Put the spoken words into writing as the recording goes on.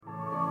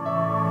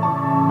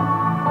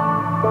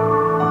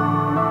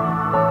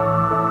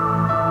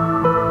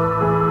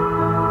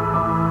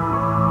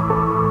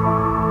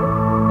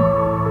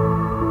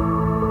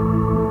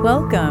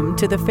Welcome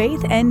to the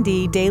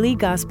FaithND Daily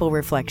Gospel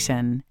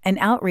Reflection, an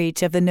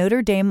outreach of the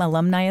Notre Dame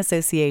Alumni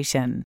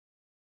Association.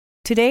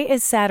 Today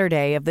is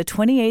Saturday of the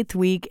 28th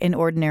week in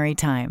Ordinary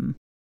Time.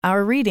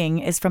 Our reading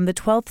is from the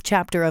 12th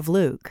chapter of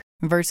Luke,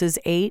 verses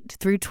 8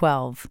 through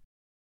 12.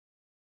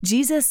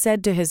 Jesus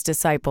said to his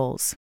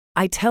disciples,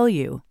 "I tell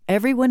you,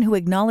 everyone who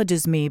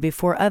acknowledges me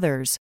before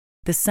others,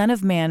 the Son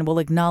of Man will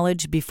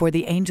acknowledge before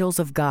the angels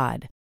of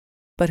God.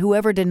 But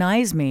whoever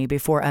denies me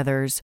before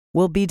others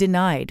will be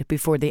denied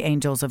before the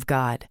angels of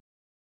God.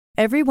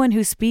 Everyone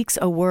who speaks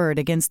a word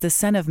against the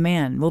Son of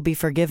Man will be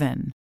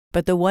forgiven,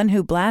 but the one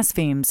who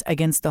blasphemes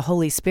against the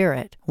Holy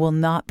Spirit will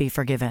not be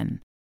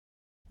forgiven.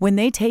 When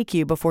they take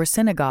you before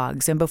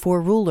synagogues and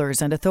before rulers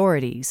and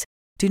authorities,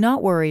 do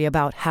not worry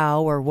about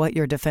how or what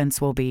your defense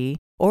will be,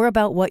 or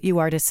about what you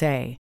are to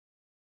say.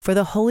 For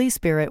the Holy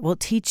Spirit will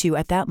teach you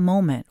at that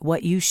moment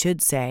what you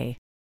should say."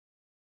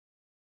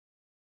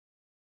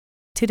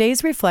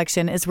 Today's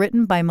reflection is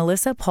written by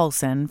Melissa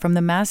Paulson from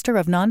the Master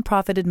of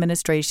Nonprofit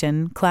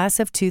Administration, Class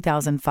of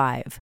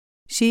 2005.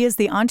 She is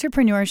the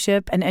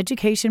Entrepreneurship and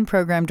Education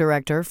Program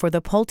Director for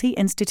the Pulte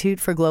Institute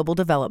for Global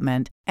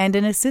Development and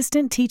an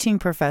Assistant Teaching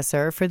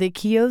Professor for the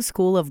Keough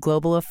School of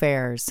Global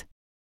Affairs.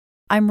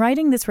 I'm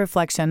writing this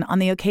reflection on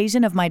the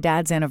occasion of my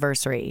dad's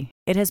anniversary.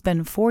 It has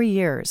been 4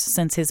 years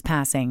since his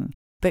passing,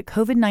 but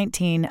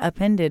COVID-19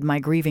 upended my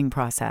grieving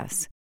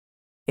process.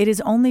 It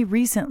is only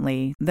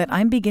recently that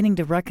I'm beginning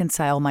to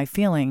reconcile my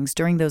feelings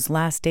during those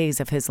last days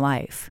of his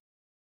life.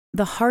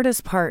 The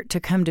hardest part to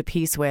come to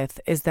peace with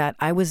is that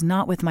I was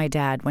not with my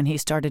dad when he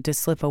started to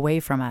slip away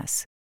from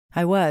us.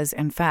 I was,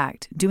 in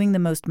fact, doing the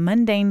most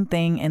mundane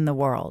thing in the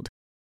world,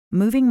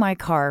 moving my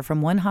car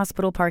from one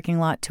hospital parking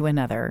lot to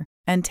another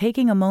and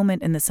taking a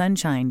moment in the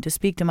sunshine to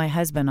speak to my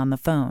husband on the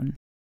phone.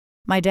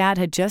 My dad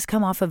had just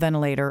come off a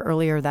ventilator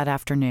earlier that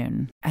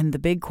afternoon, and the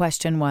big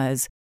question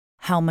was,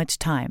 how much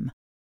time?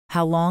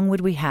 How long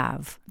would we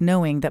have,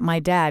 knowing that my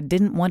dad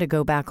didn't want to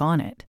go back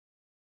on it?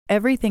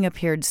 Everything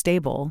appeared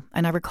stable,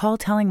 and I recall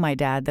telling my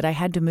dad that I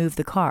had to move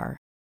the car.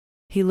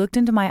 He looked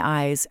into my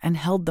eyes and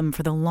held them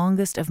for the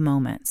longest of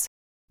moments,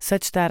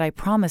 such that I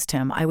promised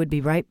him I would be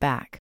right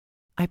back.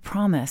 "I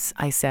promise,"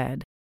 I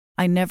said.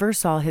 I never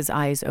saw his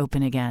eyes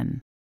open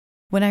again.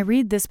 When I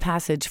read this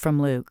passage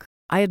from Luke,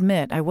 I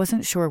admit I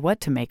wasn't sure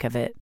what to make of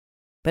it.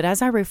 But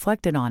as I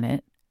reflected on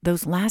it,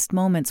 those last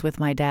moments with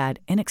my dad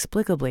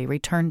inexplicably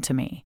returned to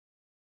me.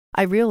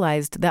 I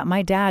realized that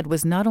my dad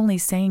was not only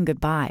saying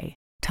goodbye,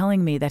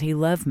 telling me that he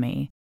loved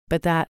me,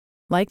 but that,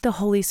 like the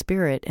Holy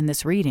Spirit in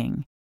this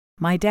reading,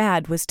 my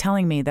dad was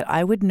telling me that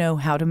I would know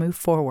how to move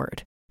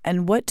forward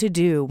and what to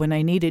do when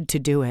I needed to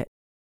do it,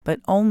 but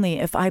only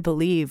if I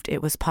believed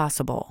it was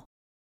possible.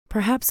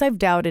 Perhaps I've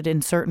doubted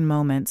in certain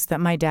moments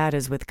that my dad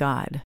is with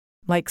God.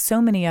 Like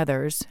so many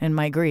others, in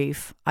my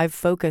grief, I've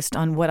focused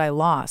on what I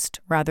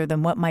lost rather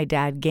than what my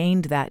dad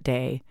gained that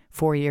day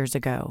 4 years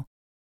ago.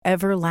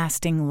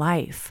 Everlasting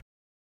life.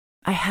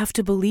 I have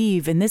to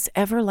believe in this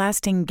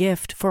everlasting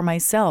gift for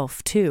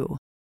myself, too.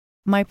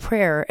 My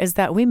prayer is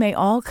that we may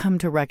all come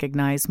to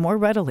recognize more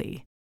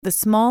readily the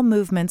small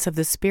movements of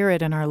the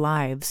Spirit in our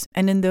lives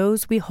and in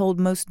those we hold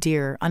most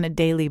dear on a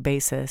daily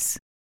basis.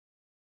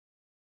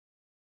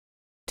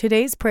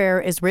 Today's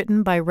prayer is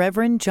written by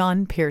Reverend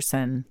John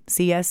Pearson,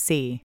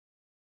 CSC.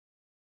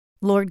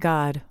 Lord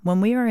God, when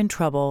we are in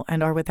trouble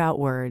and are without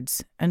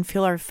words, and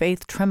feel our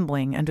faith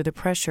trembling under the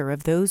pressure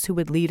of those who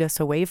would lead us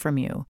away from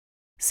you,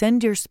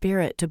 send your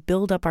Spirit to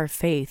build up our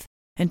faith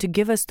and to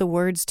give us the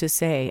words to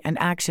say and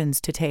actions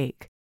to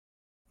take.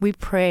 We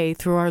pray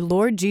through our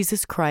Lord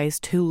Jesus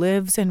Christ, who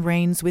lives and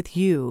reigns with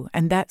you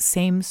and that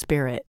same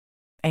Spirit.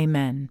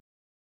 Amen.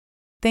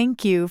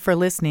 Thank you for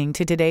listening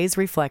to today's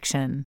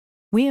reflection.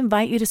 We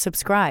invite you to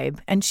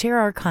subscribe and share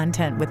our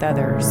content with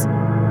others.